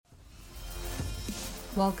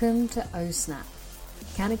Welcome to Oh Snap,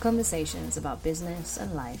 candid conversations about business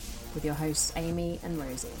and life with your hosts Amy and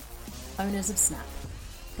Rosie, owners of Snap,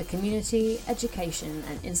 the community, education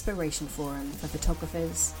and inspiration forum for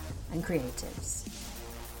photographers and creatives.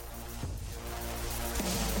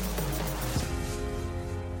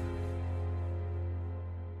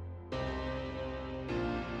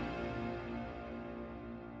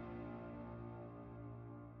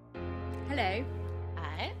 Hello.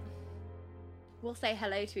 Hi. We'll say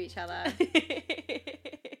hello to each other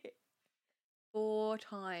 4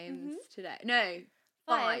 times today. No,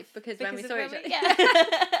 5 because when we saw each other. Yeah.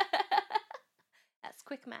 That's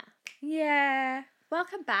quick math. Yeah.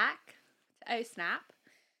 Welcome back to Oh Snap.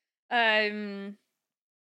 I'm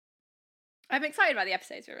excited about the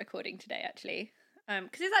episodes we're recording today, actually,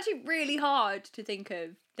 because it's actually really hard to think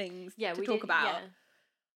of things to talk about.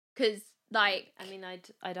 Because, like, I mean,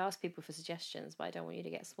 I'd ask people for suggestions, but I don't want you to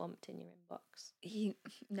get swamped in your inbox.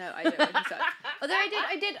 No, I don't want to. Although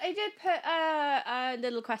I did put a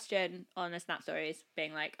little question on the Snap Stories,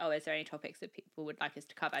 being like, "Oh, is there any topics that people would like us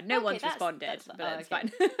to cover?" No one's responded, but it's fine.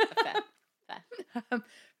 Fair.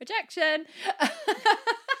 Rejection.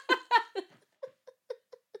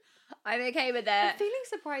 I'm okay with it. I'm feeling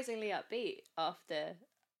surprisingly upbeat after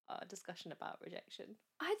our discussion about rejection.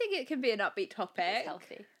 I think it can be an upbeat topic. It's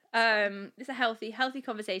healthy. It's a healthy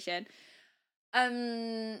conversation.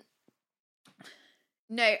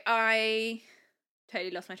 No, I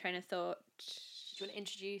totally lost my train of thought. Do you want to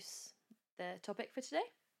introduce the topic for today?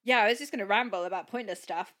 Yeah, I was just going to ramble about pointless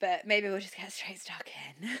stuff, but maybe we'll just get straight stuck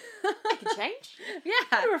in. It can change.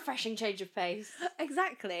 Yeah. A refreshing change of pace.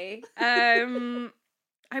 Exactly.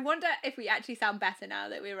 I wonder if we actually sound better now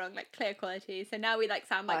that we're on like clear quality. So now we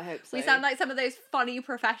sound like I hope so. We sound like some of those funny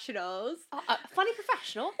professionals. Funny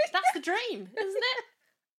professional? That's the dream, isn't it?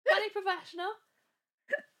 Funny professional.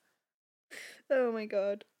 Oh my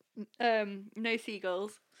god. No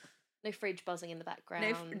seagulls. No fridge buzzing in the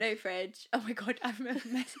background. No fridge. Oh my god, I remember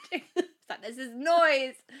messaging. It's like, there's this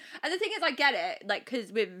noise. And the thing is, I get it. Like,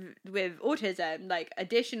 because with autism, like,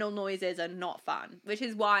 additional noises are not fun. Which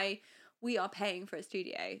is why we are paying for a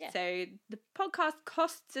studio. Yeah. So the podcast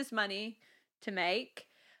costs us money to make.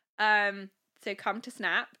 So come to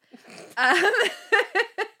Snap.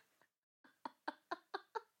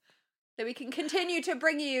 So we can continue to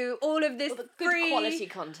bring you all of this good free quality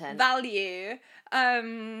content value.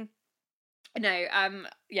 Yeah,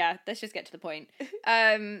 let's just get to the point.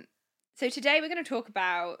 So today we're going to talk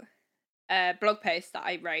about a blog post that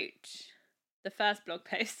I wrote. The first blog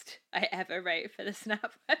post I ever wrote for the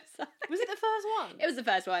Snap website. Was it the first one? It was the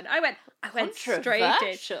first one. I went straight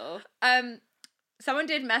in. Someone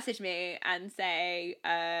did message me and say,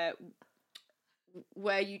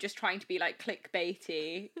 were you just trying to be like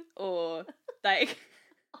clickbaity or like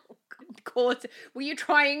were you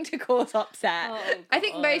trying to cause upset? Oh, I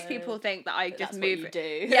think most people think that I just move. What you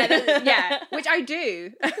do. Yeah, which I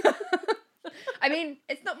do. I mean,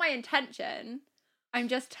 it's not my intention. I'm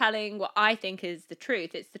just telling what I think is the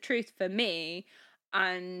truth. It's the truth for me,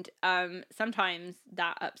 and sometimes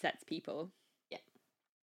that upsets people. Yeah.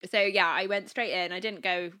 So yeah, I went straight in. I didn't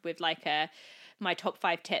go with like my top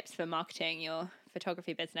 5 tips for marketing your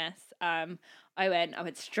photography business. I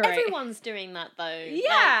went straight. Everyone's doing that though.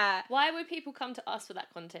 Yeah. Like, why would people come to us for that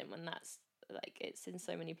content when that's like it's in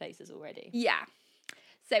so many places already? Yeah.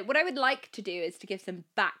 So what I would like to do is to give some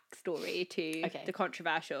backstory to the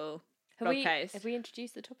controversial blog post. Have we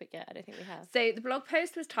introduced the topic yet? I don't think we have. So the blog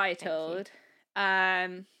post was titled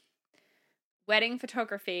Wedding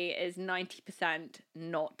Photography is 90%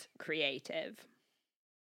 Not Creative.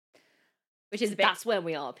 Which is that's where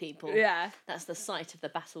we are, people. Yeah. That's the site of the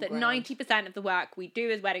battleground. That 90% of the work we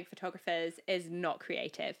do as wedding photographers is not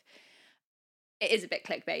creative. It is a bit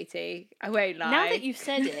clickbaity, I won't lie. Now that you've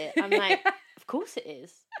said it, I'm like, of course it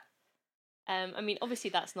is. I mean,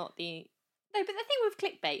 obviously that's not the... No, but the thing with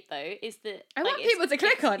clickbait, though, is that... I want people to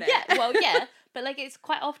click on it. Yeah, well, yeah. But, like, it's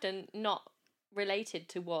quite often not related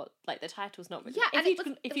to what... Like, the title's not... Yeah,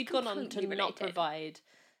 if you'd gone on to not provide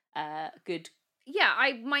good... Yeah,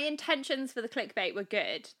 my intentions for the clickbait were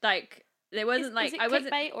good. Like, there wasn't is it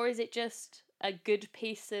clickbait, or is it just a good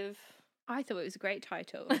piece of... I thought it was a great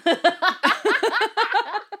title.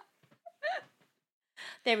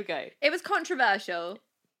 There we go. It was controversial.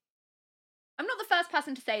 I'm not the first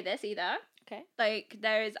person to say this either. Okay. Like,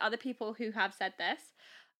 there's other people who have said this.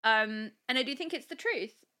 And I do think it's the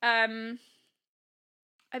truth. I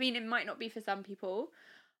mean, it might not be for some people,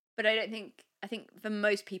 but I think for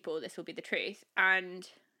most people this will be the truth. And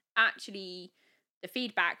actually the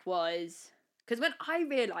feedback was, because when I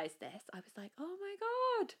realised this, I was like, oh my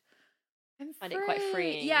God, find it quite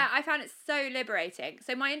freeing. Yeah, I found it so liberating.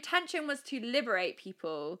 So my intention was to liberate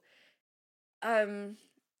people.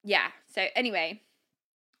 Yeah. So anyway,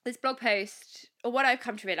 this blog post, or what I've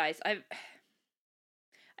come to realize, I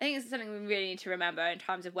think it's something we really need to remember in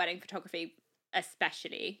terms of wedding photography,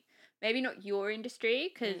 especially. Maybe not your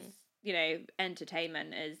industry, because you know,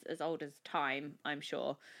 entertainment is as old as time, I'm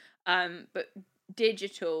sure. But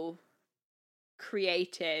digital,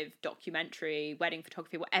 creative, documentary, wedding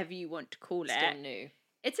photography, whatever you want to call it, still new.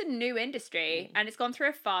 It's a new industry, and it's gone through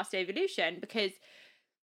a fast evolution, because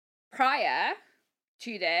prior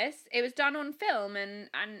to this, it was done on film, and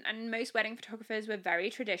most wedding photographers were very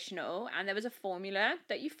traditional, and there was a formula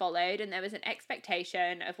that you followed, and there was an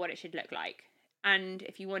expectation of what it should look like. And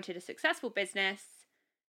if you wanted a successful business,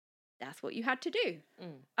 that's what you had to do.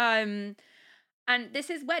 And this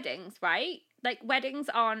is weddings, right? Like, weddings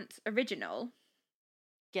aren't original.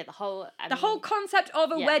 Yeah, the whole concept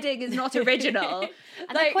of a wedding is not original.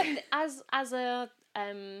 And like, quite, as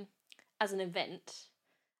an event,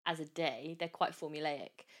 as a day, they're quite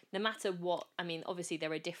formulaic. No matter what, I mean, obviously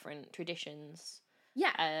there are different traditions.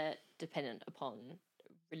 Yeah. Dependent upon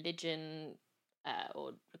religion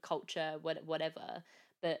or culture, whatever.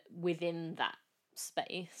 But within that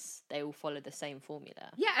space, they all follow the same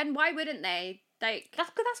formula. Yeah, and why wouldn't they? Like, that's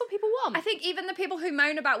what people want. I think even the people who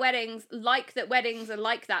moan about weddings like that weddings are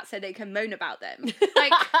like that, so they can moan about them.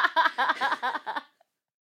 Like,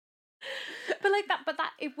 but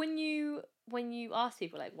if when you ask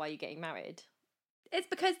people, like, why are you getting married, it's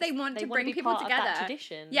because they want to bring be people part together. Of that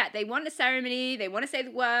tradition. Yeah, they want a ceremony. They want to say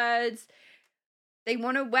the words. They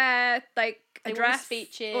want to wear like a dress,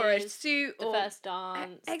 speeches, or a suit, the or first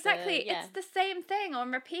dance. Exactly, it's the same thing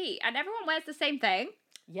on repeat, and everyone wears the same thing.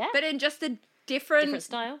 Yeah, but in just a different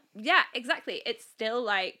style. Yeah, exactly. It's still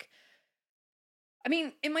like, I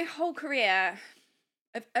mean, in my whole career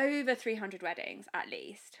of over 300 weddings, at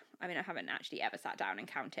least. I mean, I haven't actually ever sat down and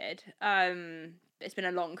counted. It's been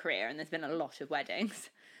a long career, and there's been a lot of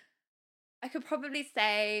weddings. I could probably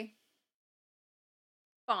say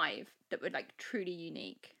 5 that were like truly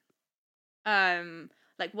unique.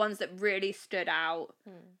 Like ones that really stood out.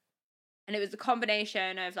 And it was a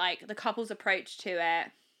combination of like the couple's approach to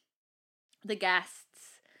it, the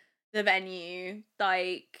guests, the venue,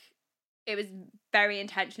 like it was very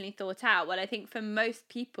intentionally thought out. Well, I think for most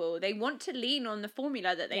people, they want to lean on the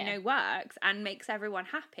formula that they know works and makes everyone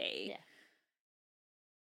happy. Yeah.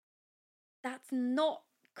 That's not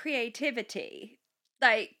creativity.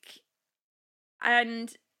 Like,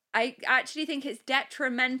 and I actually think it's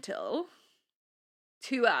detrimental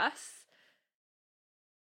to us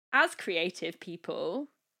as creative people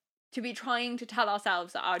to be trying to tell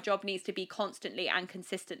ourselves that our job needs to be constantly and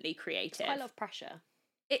consistently creative. It's quite a lot of pressure.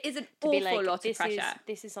 It is an awful lot of pressure.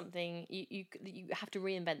 This is something you have to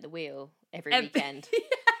reinvent the wheel every weekend.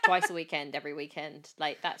 Twice a weekend, every weekend.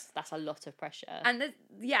 Like that's a lot of pressure. And it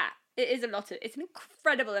is it's an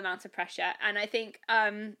incredible amount of pressure. And I think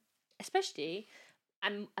especially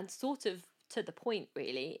and sort of to the point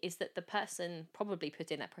really is that the person probably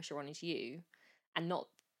putting that pressure on is you and not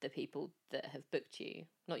the people that have booked you,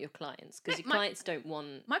 not your clients, because your clients don't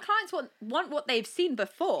want. My clients want what they've seen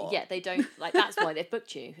before. Yeah, they don't like. That's why they've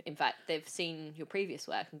booked you. In fact, they've seen your previous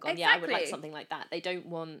work and gone, yeah, I would like something like that. They don't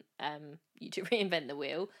want you to reinvent the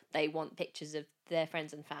wheel. They want pictures of their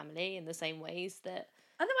friends and family in the same ways that.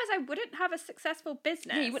 Otherwise, I wouldn't have a successful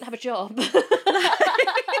business. Yeah, you wouldn't have a job.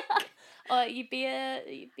 Or you'd be a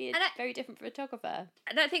very different photographer.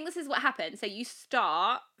 And I think this is what happens. So you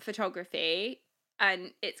start photography.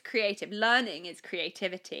 And it's creative. Learning is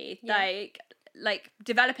creativity. Yeah. Like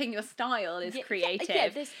developing your style is creative. Yeah,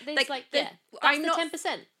 there's that's the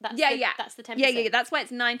 10%. That's the 10%. Yeah, that's why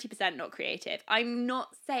it's 90% not creative. I'm not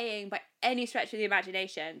saying by any stretch of the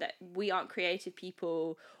imagination that we aren't creative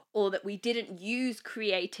people or that we didn't use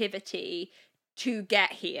creativity to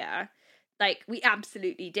get here. Like, we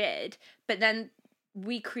absolutely did. But then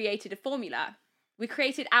we created a formula. We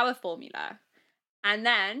created our formula. And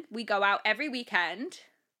then we go out every weekend,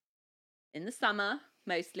 in the summer,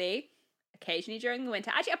 mostly, occasionally during the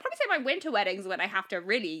winter. Actually, I'd probably say my winter weddings when I have to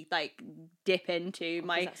really, like, dip into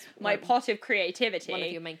my pot of creativity. One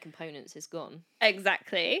of your main components is gone.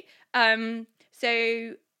 Exactly.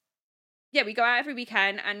 So, yeah, we go out every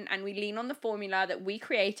weekend and we lean on the formula that we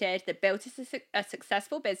created that built us a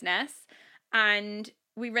successful business, and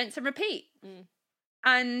we rinse and repeat.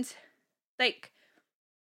 And, like...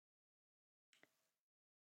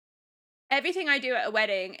 everything I do at a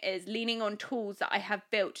wedding is leaning on tools that I have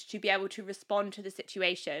built to be able to respond to the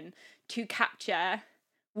situation, to capture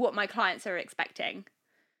what my clients are expecting.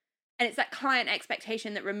 And it's that client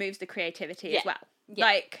expectation that removes the creativity as well. Yeah.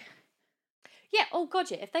 Like, Yeah, oh god,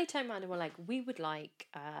 yeah. If they turn around and were like, we would like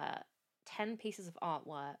 10 pieces of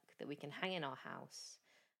artwork that we can hang in our house,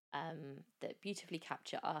 that beautifully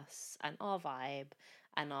capture us and our vibe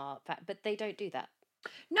and but they don't do that.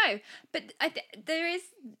 No, but there is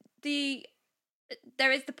the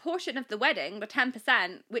portion of the wedding, the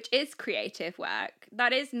 10%, which is creative work.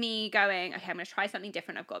 That is me going, okay, I'm going to try something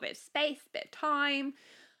different. I've got a bit of space, a bit of time.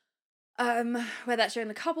 Whether that's during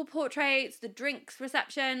the couple portraits, the drinks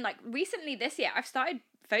reception. Like recently this year, I've started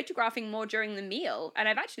photographing more during the meal, and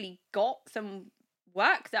I've actually got some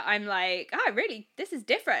work that I'm like, oh, really, this is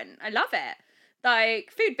different. I love it.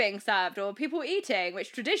 Like food being served or people eating,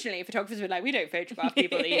 which traditionally photographers were like, we don't photograph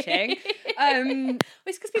people eating. It's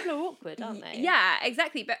because people are awkward, aren't they? Yeah,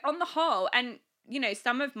 exactly. But on the whole, and you know,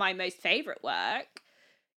 some of my most favourite work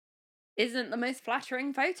isn't the most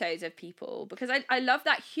flattering photos of people, because I love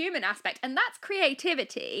that human aspect, and that's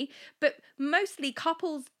creativity, but mostly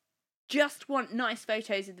couples just want nice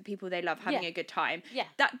photos of the people they love having a good time. Yeah.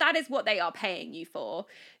 That is what they are paying you for.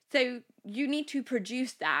 So you need to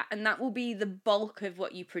produce that, and that will be the bulk of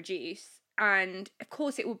what you produce. And of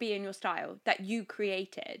course it will be in your style that you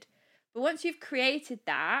created. But once you've created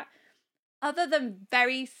that, other than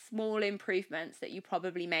very small improvements that you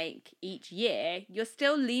probably make each year, you're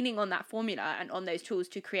still leaning on that formula and on those tools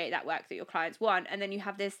to create that work that your clients want. And then you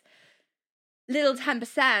have this little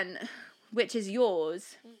 10%, which is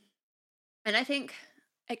yours. And I think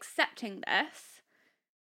accepting this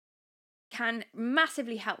can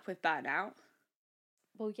massively help with burnout.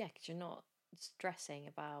 Well, yeah, because you're not stressing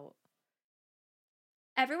about...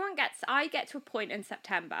 I get to a point in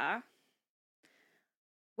September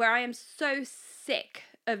where I am so sick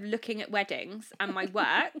of looking at weddings and my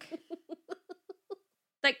work.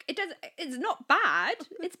 Like, it's not bad.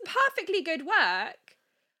 It's perfectly good work.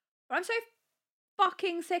 But I'm so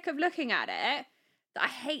fucking sick of looking at it that I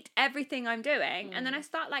hate everything I'm doing. And then I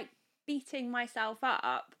start, like, beating myself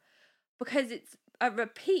up because it's a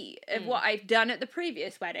repeat of what I've done at the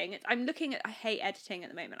previous wedding. I hate editing at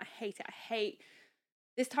the moment. I hate it. I hate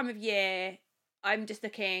this time of year. I'm just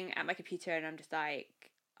looking at my computer and I'm just like,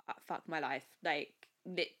 fuck my life, like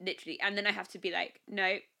literally. And then I have to be like,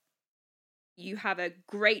 no, you have a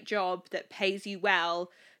great job that pays you well,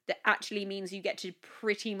 that actually means you get to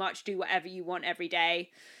pretty much do whatever you want every day,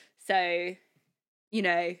 so you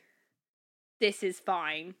know, this is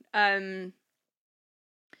fine. But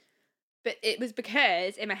it was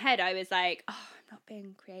because in my head I was like, oh, I'm not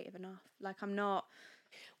being creative enough, like I'm not.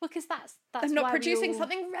 Well, because that's I'm not producing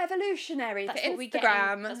something revolutionary for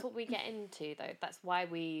Instagram. That's what we get into, though. That's why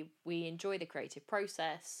we enjoy the creative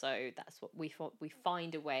process. So that's what we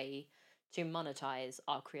find a way to monetize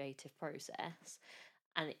our creative process.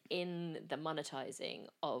 And in the monetizing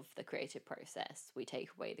of the creative process, we take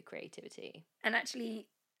away the creativity. And actually,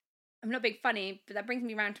 I'm not being funny, but that brings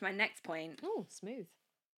me around to my next point. Oh, smooth.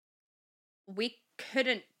 We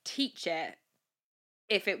couldn't teach it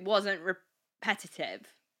if it wasn't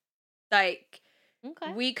repetitive. Like,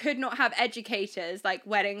 okay. We could not have educators, like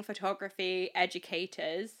wedding photography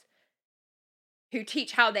educators, who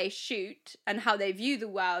teach how they shoot and how they view the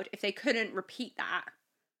world if they couldn't repeat that.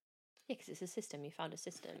 Yeah, because it's a system. You found a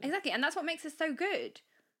system. Exactly, and that's what makes us so good.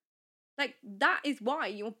 Like, that is why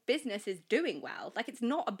your business is doing well. Like, it's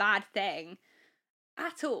not a bad thing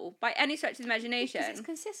at all, by any stretch of the imagination. Because it's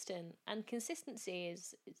consistent, and consistency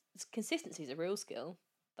is a real skill.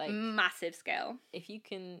 Like, massive skill. If you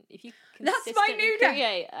that's my new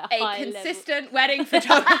create a consistent wedding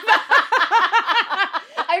photographer.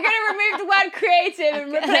 I'm going to remove the word creative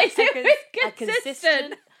and replace it with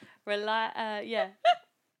consistent. Yeah.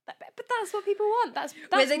 But that's what people want. That's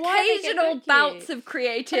with occasional bouts of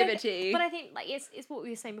creativity. But I think like it's what we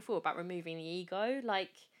were saying before about removing the ego. Like,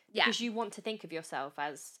 because you want to think of yourself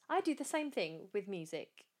as, I do the same thing with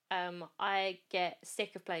music. I get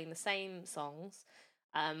sick of playing the same songs.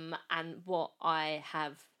 And what I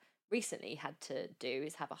have recently had to do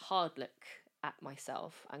is have a hard look at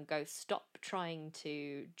myself and go, stop trying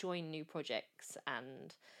to join new projects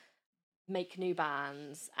and make new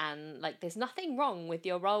bands, and like there's nothing wrong with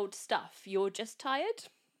your old stuff, you're just tired.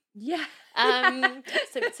 Yeah.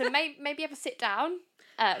 So maybe have a sit down,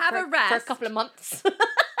 have a rest for a couple of months.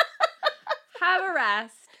 Have a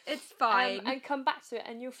rest, it's fine. And come back to it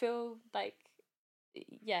and you'll feel like,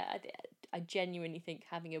 yeah, I genuinely think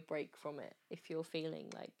having a break from it, if you're feeling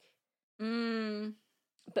like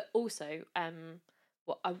but also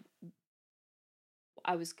what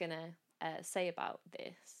I was gonna say about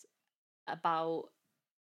this, about,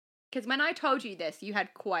 because when I told you this, you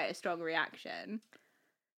had quite a strong reaction.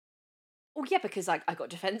 Oh yeah, because I got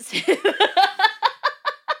defensive. It's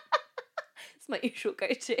my usual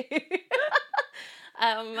go-to.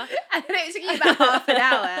 And then it took you about half an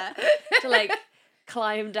hour to like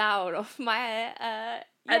climb down off my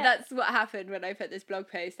And that's what happened when I put this blog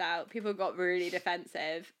post out. People got really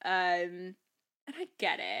defensive. And I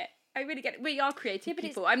get it. I really get it. We are creative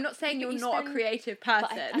people. I'm not saying you're not a creative person.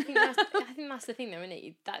 But I think that's the thing though, isn't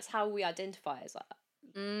it? That's how we identify as that.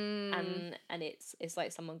 And it's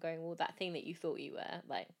like someone going, well, that thing that you thought you were,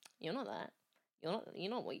 like, you're not that. You're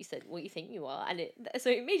not what you said, what you think you are. And so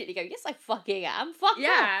immediately go, yes, I fucking am. Fuck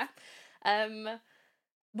off.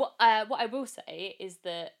 What I will say is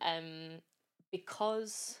that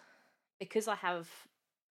because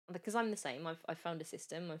I'm the same, I've found a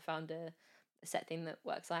system, I've found a set thing that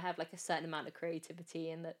works. I have like a certain amount of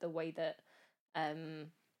creativity, and that the way that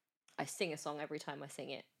I sing a song every time I sing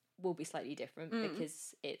it will be slightly different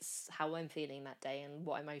because it's how I'm feeling that day and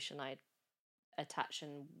what emotion I attach,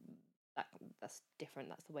 and that's different.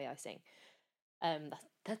 That's the way I sing.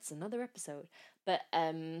 That's another episode. But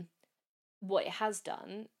what it has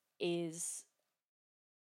done is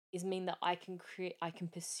mean that I can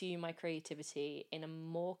pursue my creativity in a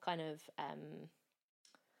more kind of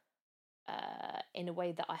in a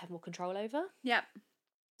way that I have more control over. Yep.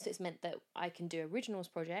 So it's meant that I can do originals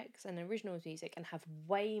projects and originals music and have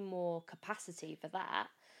way more capacity for that,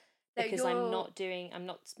 because I'm not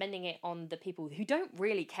spending it on the people who don't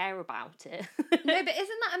really care about it. No, but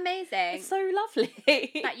isn't that amazing? It's so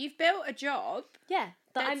lovely that you've built a job. Yeah,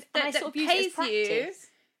 that I sort of use pays it as practice. You,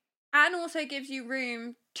 and also gives you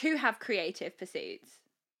room to have creative pursuits.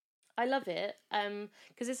 I love it,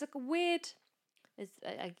 because it's like a weird.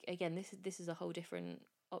 Again, this is a whole different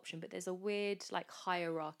option, but there's a weird like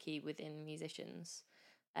hierarchy within musicians,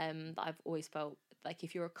 that I've always felt like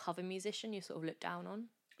if you're a cover musician, you're sort of looked down on.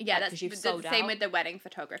 Yeah, that's the same with the wedding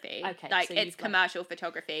photography. Okay, like so it's commercial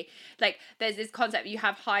photography. Like there's this concept: you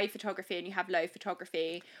have high photography and you have low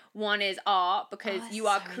photography. One is art because you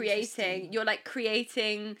are creating. You're like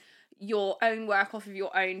creating your own work off of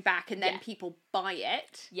your own back, and then people buy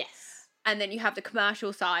it. Yes. And then you have the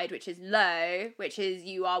commercial side, which is low, which is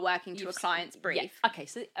you are working to a client's brief. Yeah. Okay,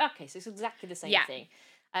 so it's exactly the same thing.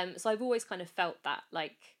 So I've always kind of felt that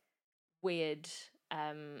like weird,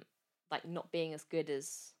 like not being as good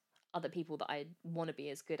as other people that I want to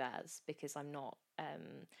be as good as, because I'm not,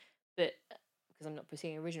 but because I'm not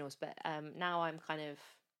pursuing originals. But now I'm kind of,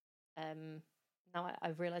 now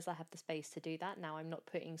I've realised I have the space to do that. Now I'm not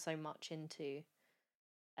putting so much into,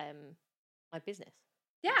 my business.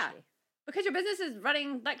 Yeah. Actually. Because your business is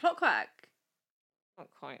running like clockwork. Not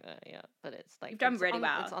quite there yet, but it's like you've done really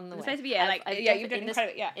well. It's on the way. Supposed to be you've done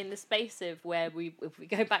incredible. Yeah, in the space of where if we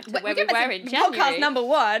go back to where we were in January, podcast number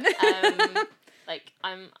 1. Like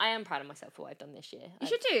I am proud of myself for what I've done this year. You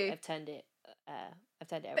should do. I've turned it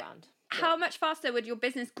around. How much faster would your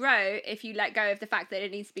business grow if you let go of the fact that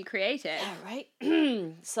it needs to be creative? Yeah, right.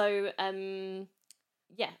 So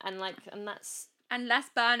yeah, and that's. And less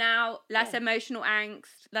burnout, less emotional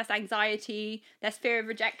angst, less anxiety, less fear of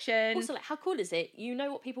rejection. Also, like, how cool is it? You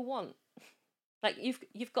know what people want. Like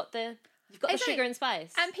you've got the sugar and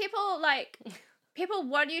spice. And people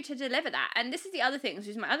want you to deliver that. And this is the other thing, which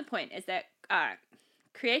is my other point, is that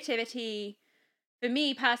creativity, for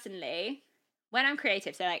me personally, when I'm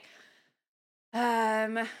creative, so like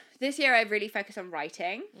this year I've really focused on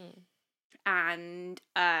writing, and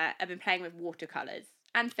I've been playing with watercolors.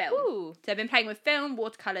 And film. Ooh. So I've been playing with film,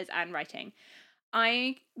 watercolors, and writing.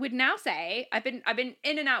 I would now say I've been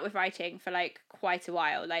in and out with writing for like quite a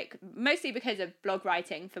while, like mostly because of blog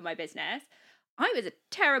writing for my business. I was a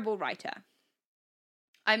terrible writer.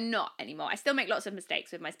 I'm not anymore. I still make lots of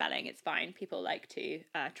mistakes with my spelling. It's fine. People like to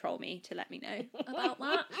troll me to let me know about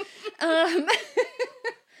that.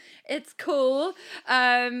 It's cool.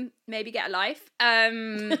 Maybe get a life.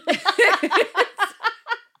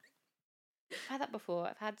 I've had that before.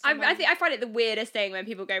 I've had. I think I find it the weirdest thing when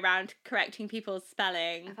people go around correcting people's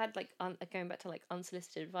spelling. I've had like going back to like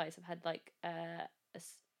unsolicited advice. I've had like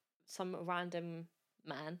some random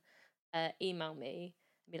man email me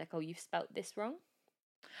and be like, "Oh, you've spelt this wrong."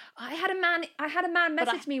 I had a man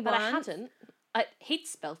message me once. But I hadn't. He'd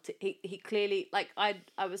spelt it. He clearly, like, I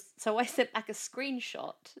sent back a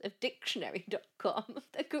screenshot of dictionary.com of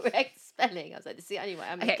the correct spelling. I was like, this is the only way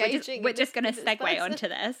I'm engaging. We're just going to segue onto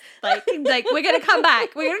this. Like we're going to come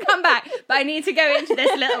back. But I need to go into this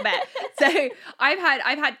a little bit. So I've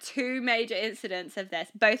had 2 major incidents of this.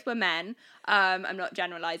 Both were men. I'm not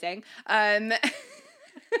generalizing.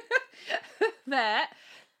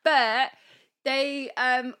 But they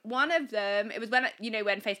one of them, it was when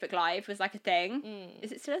Facebook Live was like a thing.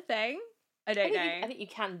 Is it still a thing? I don't know. I think you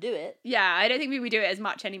can do it. Yeah, I don't think we do it as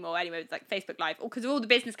much anymore anyway. It's like Facebook Live. Because all the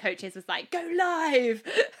business coaches was like, go live.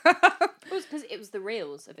 It was because it was the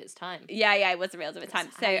reels of its time. Yeah, it was the reels of its time.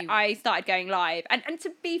 So I started going live. And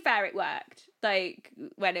to be fair, it worked. Like,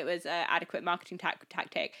 when it was an adequate marketing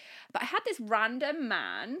tactic. But I had this random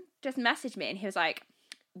man just message me and he was like,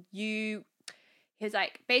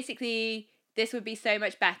 basically, this would be so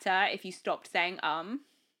much better if you stopped saying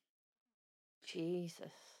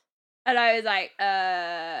Jesus. And I was like,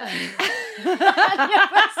 Your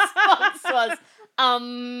response was,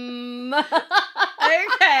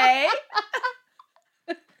 okay.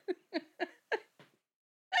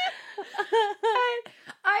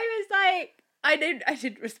 I was like, I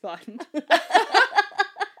didn't respond.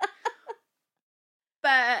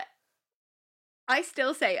 But I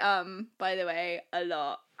still say by the way, a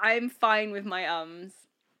lot. I'm fine with my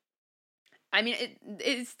I mean,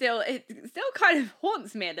 it still kind of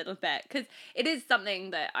haunts me a little bit because it is something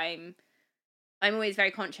that I'm always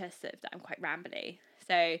very conscious of, that I'm quite rambly.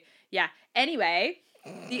 So yeah. Anyway,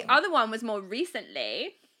 the other one was more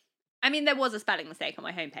recently. I mean, there was a spelling mistake on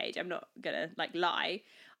my homepage. I'm not gonna lie.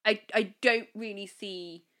 I don't really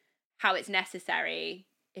see how it's necessary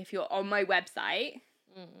if you're on my website.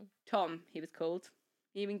 Tom, he was called.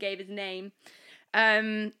 He even gave his name.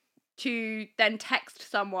 To then text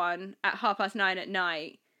someone at 9:30 at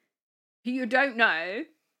night who you don't know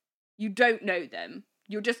them.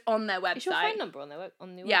 You're just on their website. Is your phone number on the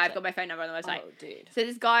website? Yeah, I've got my phone number on the website. Oh, dude. So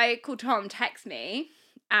this guy called Tom texts me,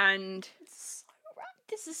 and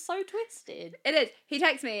this is so twisted. It is. He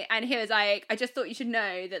texted me, and he was like, "I just thought you should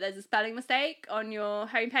know that there's a spelling mistake on your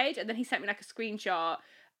homepage." And then he sent me like a screenshot,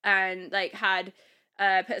 and like had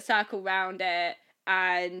put a circle around it,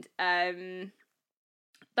 and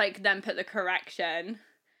like then put the correction,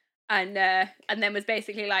 and then was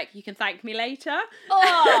basically like, "You can thank me later."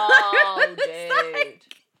 Oh, dude!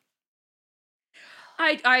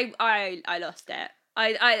 I lost it.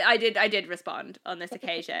 I did respond on this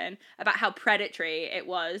occasion about how predatory it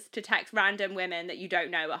was to text random women that you don't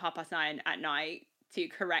know at 9:30 at night to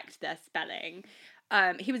correct their spelling.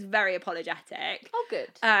 He was very apologetic. Oh,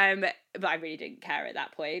 good. But I really didn't care at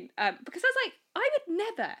that point. Because I was like, I would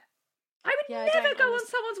never go on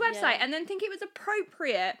someone's website and then think it was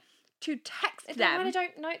appropriate to text them. I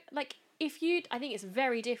don't know. Like, I think it's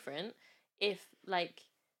very different if, like,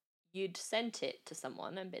 you'd sent it to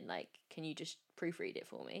someone and been like, can you just proofread it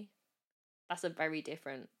for me? That's very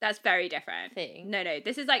different thing. No,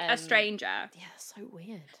 this is like a stranger. Yeah, so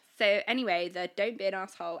weird. So anyway, the don't be an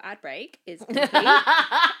asshole ad break is complete.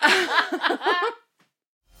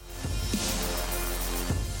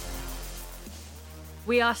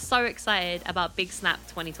 We are so excited about Big Snap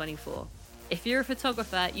 2024. If you're a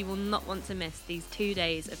photographer, you will not want to miss these 2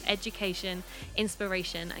 days of education,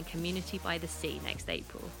 inspiration, and community by the sea next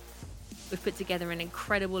April. We've put together an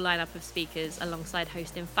incredible lineup of speakers alongside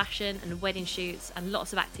hosting fashion and wedding shoots and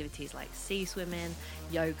lots of activities like sea swimming,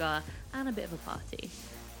 yoga, and a bit of a party.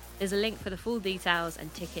 There's a link for the full details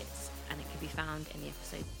and tickets, and it can be found in the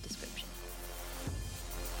episode description.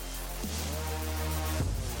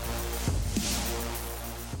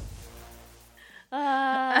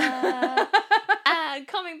 And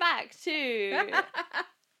coming back to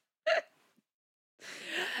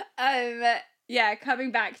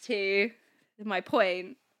coming back to my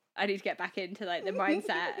point, I need to get back into like the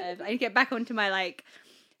mindset of, I need to get back onto my like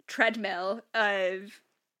treadmill of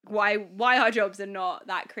why our jobs are not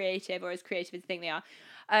that creative or as creative as they think they are,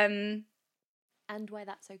 and why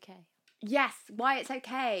that's okay. Yes, why it's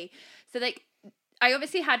okay. So like, I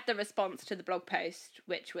obviously had the response to the blog post,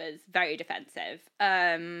 which was very defensive,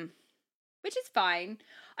 which is fine.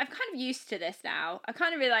 I'm kind of used to this now. I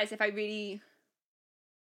kind of realised if I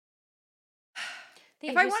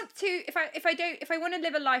want to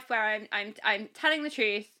live a life where I'm telling the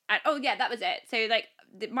truth, and that was it. So like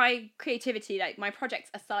my creativity, like my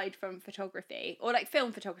projects aside from photography, or like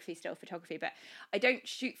film photography, still photography, but I don't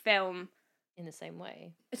shoot film in the same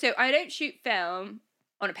way. So I don't shoot film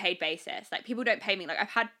on a paid basis. Like, people don't pay me. Like, I've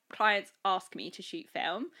had clients ask me to shoot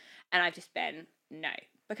film, and I've just been no,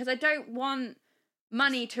 because I don't want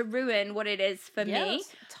money to ruin what it is for me.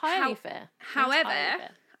 Entirely fair.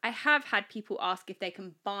 However, I have had people ask if they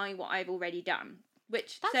can buy what I've already done,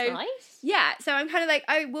 which that's nice. Yeah, so I'm kind of like,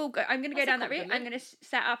 I'm going to go down that route. I'm going to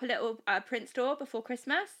set up a little print store before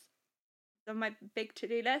Christmas. On my big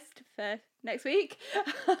to-do list for next week,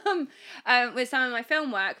 with some of my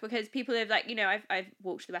film work, because people have like, I've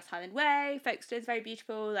walked the West Highland Way. Folkestone is very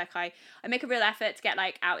beautiful. Like I make a real effort to get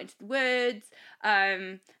like out into the woods.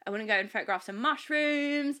 I want to go and photograph some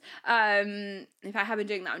mushrooms. If I have been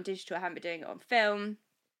doing that on digital, I haven't been doing it on film.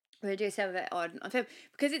 We'll do some of it on film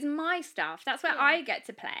because it's my stuff. That's where I get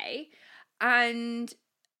to play, and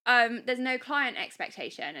there's no client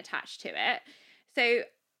expectation attached to it. So,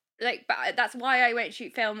 like, but that's why I won't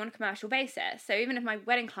shoot film on a commercial basis. So even if my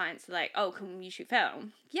wedding clients are like, "Oh, can you shoot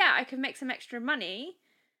film?" Yeah, I can make some extra money.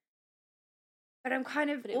 But I'm kind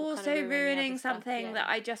of also ruining something that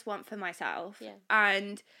I just want for myself. Yeah.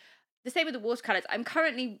 And the same with the watercolors. I'm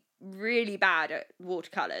currently really bad at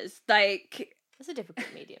watercolors. Like, it's a difficult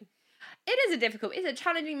medium. It's a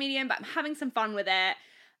challenging medium, but I'm having some fun with it.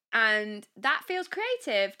 And that feels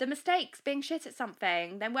creative. The mistakes, being shit at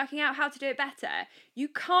something, then working out how to do it better. You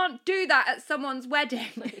can't do that at someone's wedding.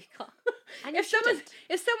 No, you can't. And if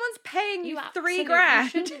someone's paying you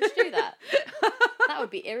 $3,000, you shouldn't do that. That would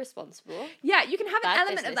be irresponsible. Yeah, you can have an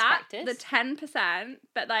element of that, the 10%,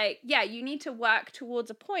 but like, yeah, you need to work towards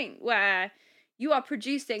a point where you are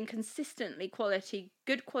producing consistently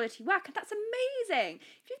good quality work, and that's amazing.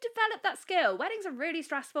 If you've developed that skill, weddings are really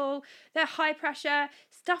stressful. They're high pressure.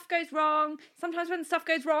 Stuff goes wrong. Sometimes when stuff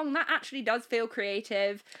goes wrong, that actually does feel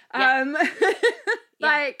creative. Yeah.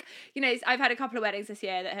 Like, you know, I've had a couple of weddings this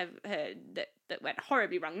year that have that went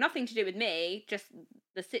horribly wrong. Nothing to do with me, just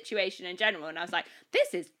the situation in general. And I was like,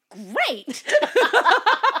 this is great.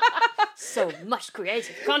 So much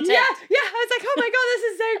creative content. Yeah. I was like, oh my God, this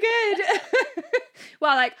is so good.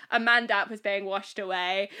 Well, like, a mandap was being washed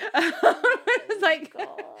away. It was like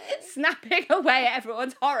snapping away at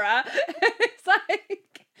everyone's horror. It's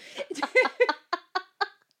like,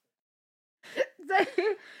 so,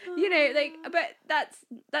 you know, like, but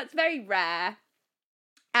that's very rare.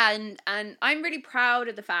 And I'm really proud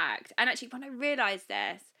of the fact, and actually when I realised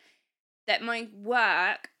this, that my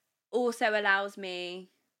work also allows me,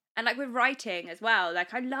 and like with writing as well,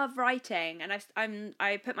 like I love writing, and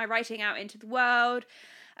I put my writing out into the world,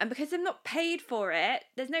 and because I'm not paid for it,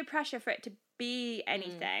 there's no pressure for it to be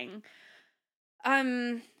anything.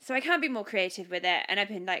 So I can be more creative with it, and I've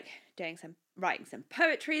been like writing some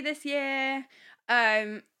poetry this year.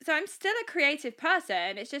 So I'm still a creative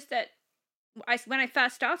person. It's just that when I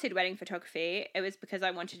first started wedding photography, it was because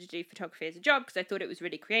I wanted to do photography as a job because I thought it was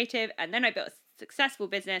really creative, and then I built a successful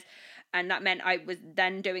business, and that meant I was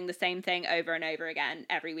then doing the same thing over and over again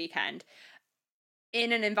every weekend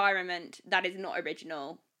in an environment that is not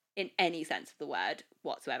original in any sense of the word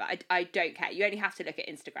whatsoever. I don't care. You only have to look at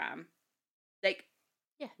Instagram. Like,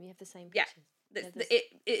 yeah, we have the same pictures. Yeah, it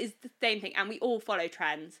is the same thing, and we all follow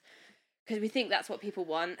trends because we think that's what people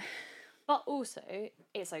want. But also,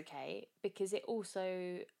 it's okay because it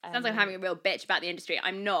also... sounds like I'm having a real bitch about the industry.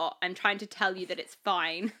 I'm not. I'm trying to tell you that it's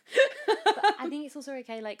fine. But I think it's also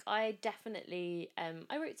okay. Like, I definitely...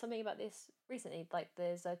 I wrote something about this recently. Like,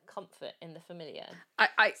 there's a comfort in the familiar.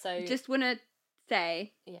 I just want to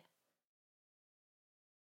say... Yeah.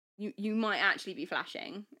 You might actually be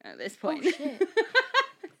flashing at this point. Oh, shit.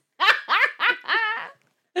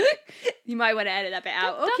 You might want to edit that bit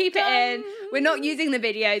out or keep it in. We're not using the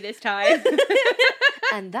video this time.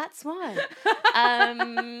 And that's why.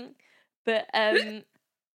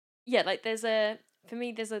 Yeah, like there's a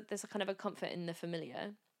kind of a comfort in the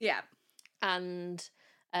familiar. Yeah. And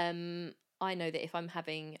I know that if I'm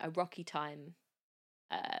having a rocky time,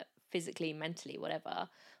 physically, mentally, whatever,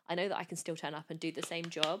 I know that I can still turn up and do the same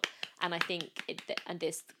job. And I think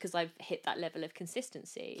because I've hit that level of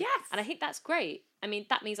consistency. Yes. And I think that's great. I mean,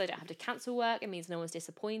 that means I don't have to cancel work. It means no one's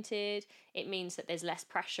disappointed. It means that there's less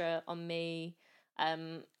pressure on me.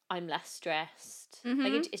 I'm less stressed. Mm-hmm.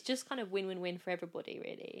 Like it's just kind of win-win-win for everybody,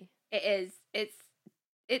 really. It is.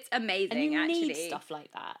 It's amazing, and you actually. need stuff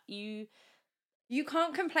like that. You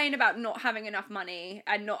can't complain about not having enough money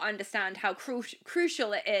and not understand how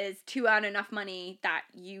crucial it is to earn enough money that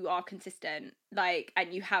you are consistent. Like,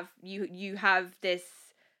 and you have this,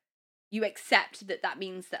 you accept that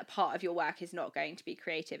means that a part of your work is not going to be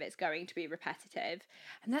creative. It's going to be repetitive.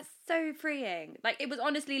 And that's so freeing. Like, it was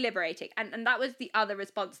honestly liberating. And that was the other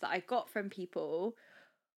response that I got from people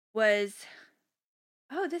was,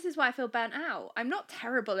 oh, this is why I feel burnt out. I'm not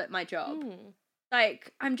terrible at my job.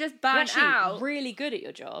 Like, I'm just burnt out. You're really good at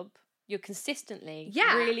your job. You're consistently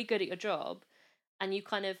really good at your job. And you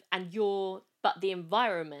kind of, but the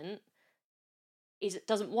environment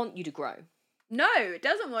doesn't want you to grow. No, it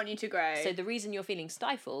doesn't want you to grow. So the reason you're feeling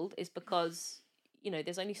stifled is because,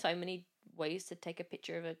 there's only so many ways to take a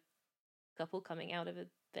picture of a couple coming out of a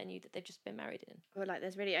venue that they've just been married in. Or like,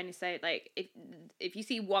 there's really only if you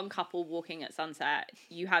see one couple walking at sunset,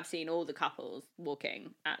 you have seen all the couples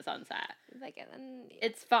walking at sunset. Like,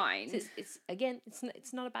 it's fine.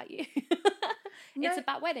 It's not about you. No. It's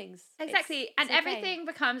about weddings. Exactly. And okay. Everything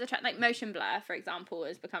becomes a trend. Like motion blur, for example,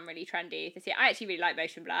 has become really trendy this year. I actually really like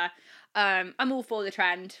motion blur. I'm all for the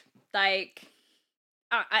trend. Like,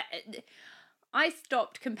 I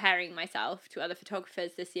stopped comparing myself to other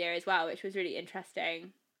photographers this year as well, which was really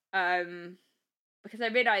interesting. Because I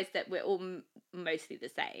realised that we're all mostly the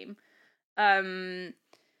same.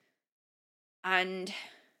 And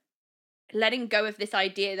letting go of this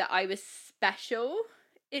idea that I was special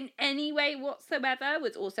in any way whatsoever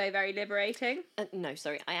was also very liberating. No,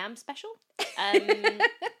 sorry, I am special. And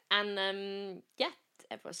yeah,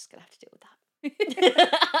 everyone's just gonna have to deal with that.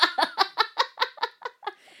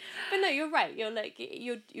 But no, you're right. You're like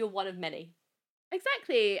you're one of many.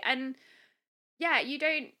 Exactly. And yeah, you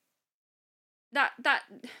don't that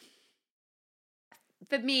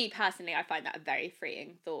for me personally, I find that a very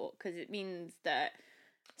freeing thought, because it means that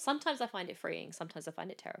Sometimes I find it freeing, sometimes I find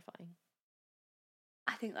it terrifying.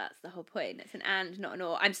 I think that's the whole point. It's an and, not an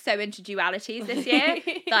or. I'm so into dualities this year.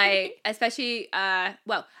 Like, especially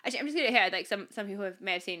well, actually I'm just gonna hear like some people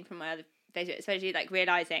may have seen from my other videos, especially like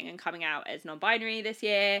realising and coming out as non-binary this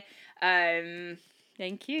year.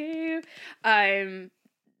 Thank you.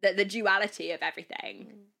 The duality of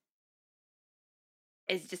everything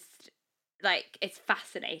is just like, it's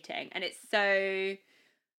fascinating, and it's so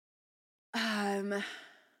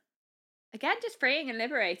again, just freeing and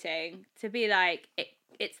liberating to be like,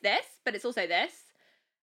 it's this, but it's also this,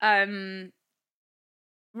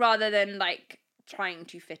 rather than like trying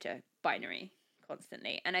to fit a binary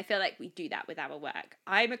constantly. And I feel like we do that with our work.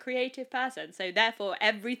 I'm a creative person, so therefore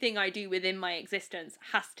everything I do within my existence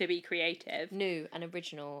has to be creative, New and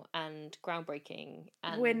original and groundbreaking.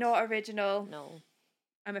 And we're not original. No.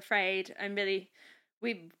 I'm afraid. I mean,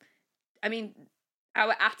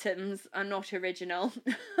 our atoms are not original.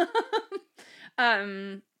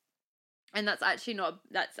 And that's actually a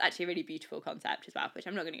really beautiful concept as well, which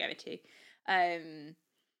I'm not going to go into.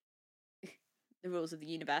 The rules of the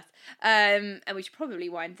universe. And we should probably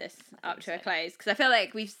wind this up to a close, because I feel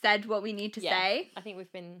like we've said what we need to say. I think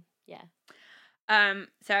we've been, So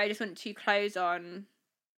I just want to close on,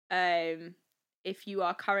 if you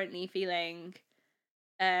are currently feeling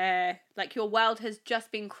like your world has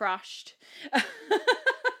just been crushed,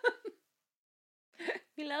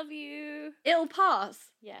 we love you. It'll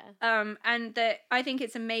pass. Yeah. And that I think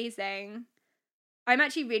it's amazing. I'm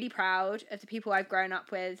actually really proud of the people I've grown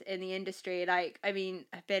up with in the industry. Like, I mean,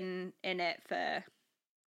 I've been in it for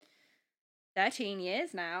 13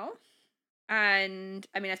 years now. And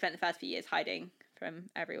I mean, I spent the first few years hiding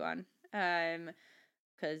from everyone,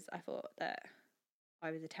 because I thought that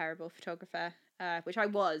I was a terrible photographer, which I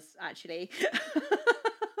was, actually.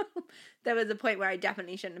 There was a point where I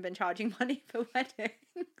definitely shouldn't have been charging money for weddings.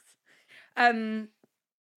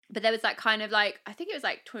 But there was that kind of like, I think it was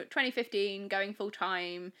like 2015, going full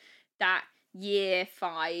time, that year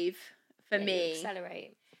 5 for me.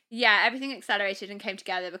 Accelerate. Yeah, everything accelerated and came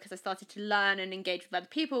together because I started to learn and engage with other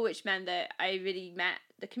people, which meant that I really met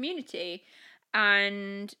the community.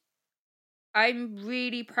 And I'm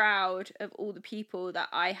really proud of all the people that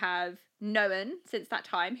I have known since that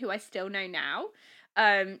time, who I still know now.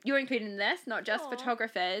 You're included in this, not just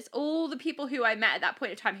photographers, all the people who I met at that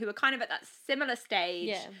point in time who were kind of at that similar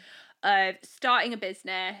stage of starting a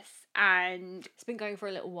business, and it's been going for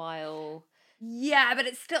a little while. Yeah, but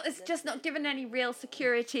it's just not given any real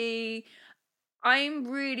security. I'm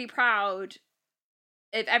really proud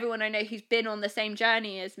of everyone I know who's been on the same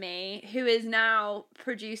journey as me, who is now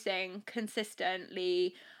producing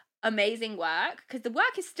consistently amazing work, because the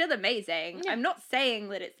work is still amazing. I'm not saying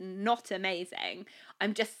that it's not amazing.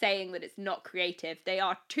 I'm just saying that it's not creative. They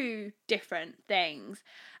are two different things.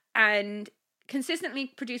 And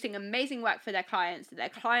consistently producing amazing work for their clients that their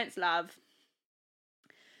clients love,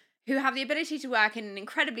 who have the ability to work in an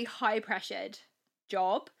incredibly high-pressured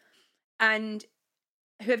job, and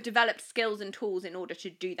who have developed skills and tools in order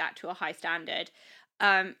to do that to a high standard,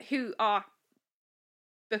 who are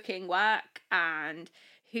booking work and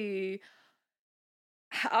who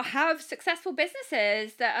have successful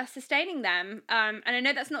businesses that are sustaining them. And I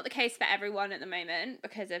know that's not the case for everyone at the moment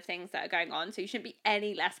because of things that are going on, so you shouldn't be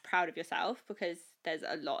any less proud of yourself, because there's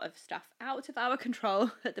a lot of stuff out of our control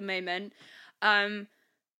at the moment.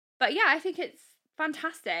 But yeah, I think it's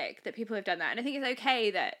fantastic that people have done that, and I think it's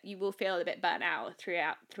okay that you will feel a bit burnt out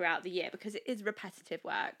throughout the year, because it is repetitive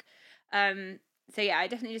work. So yeah, I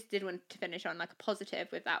definitely just did want to finish on like a positive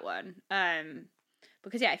with that one.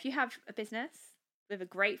 Because yeah, if you have a business with a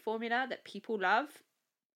great formula that people love,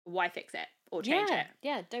 why fix it or change it?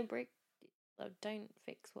 Yeah, don't fix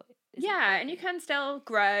what isn't Yeah, working. and you can still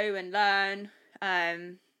grow and learn.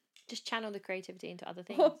 Just channel the creativity into other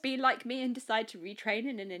things. Or be like me and decide to retrain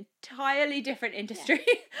in an entirely different industry.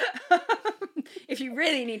 If you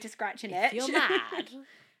really need to scratch an itch. You're mad.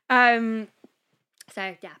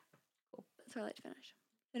 So yeah, That's where I like to finish.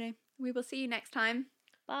 Anyway, we will see you next time.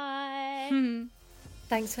 Bye.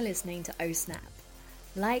 Thanks for listening to Oh Snap.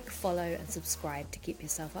 Like, follow, and subscribe to keep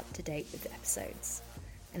yourself up to date with the episodes.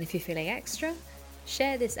 And if you're feeling extra,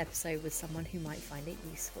 share this episode with someone who might find it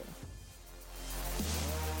useful.